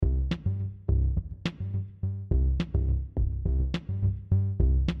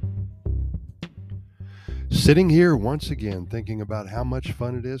Sitting here once again thinking about how much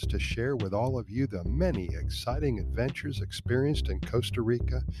fun it is to share with all of you the many exciting adventures experienced in Costa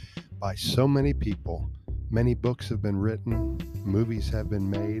Rica by so many people. Many books have been written, movies have been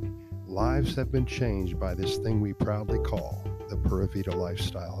made, lives have been changed by this thing we proudly call the Pura Vida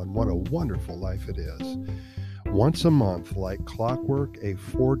lifestyle, and what a wonderful life it is. Once a month, like clockwork, a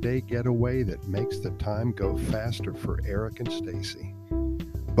 4-day getaway that makes the time go faster for Eric and Stacy.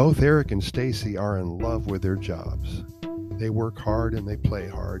 Both Eric and Stacy are in love with their jobs. They work hard and they play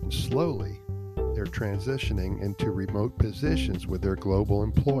hard, and slowly they're transitioning into remote positions with their global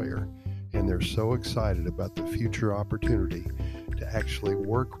employer, and they're so excited about the future opportunity to actually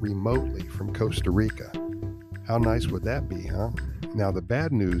work remotely from Costa Rica. How nice would that be, huh? Now, the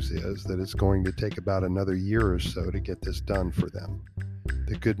bad news is that it's going to take about another year or so to get this done for them.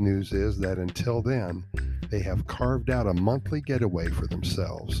 The good news is that until then, they have carved out a monthly getaway for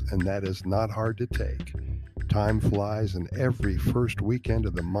themselves, and that is not hard to take. Time flies, and every first weekend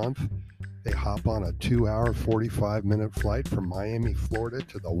of the month, they hop on a 2-hour, 45-minute flight from Miami, Florida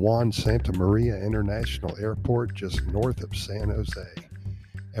to the Juan Santa Maria International Airport just north of San Jose.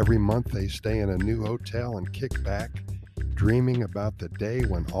 Every month they stay in a new hotel and kick back, dreaming about the day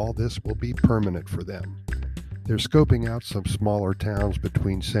when all this will be permanent for them. They're scoping out some smaller towns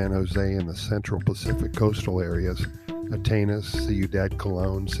between San Jose and the Central Pacific coastal areas, Atenas, Ciudad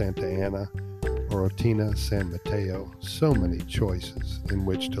Colón, Santa Ana, Orotina, San Mateo. So many choices in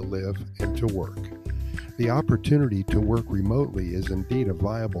which to live and to work. The opportunity to work remotely is indeed a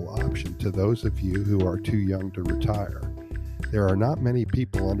viable option to those of you who are too young to retire. There are not many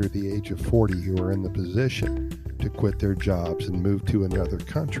people under the age of 40 who are in the position to quit their jobs and move to another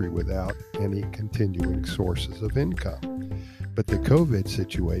country without any continuing sources of income. But the COVID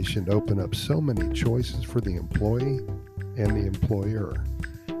situation opened up so many choices for the employee and the employer.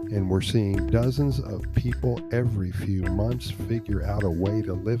 And we're seeing dozens of people every few months figure out a way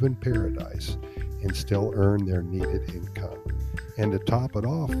to live in paradise and still earn their needed income. And to top it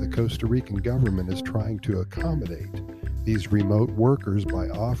off, the Costa Rican government is trying to accommodate these remote workers by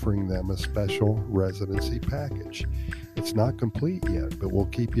offering them a special residency package. It's not complete yet, but we'll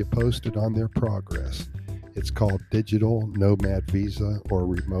keep you posted on their progress. It's called Digital Nomad Visa or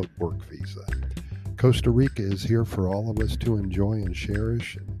Remote Work Visa. Costa Rica is here for all of us to enjoy and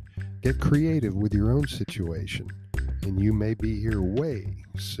cherish, and get creative with your own situation. And you may be here way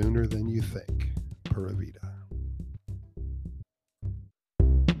sooner than you think. Pura Vida.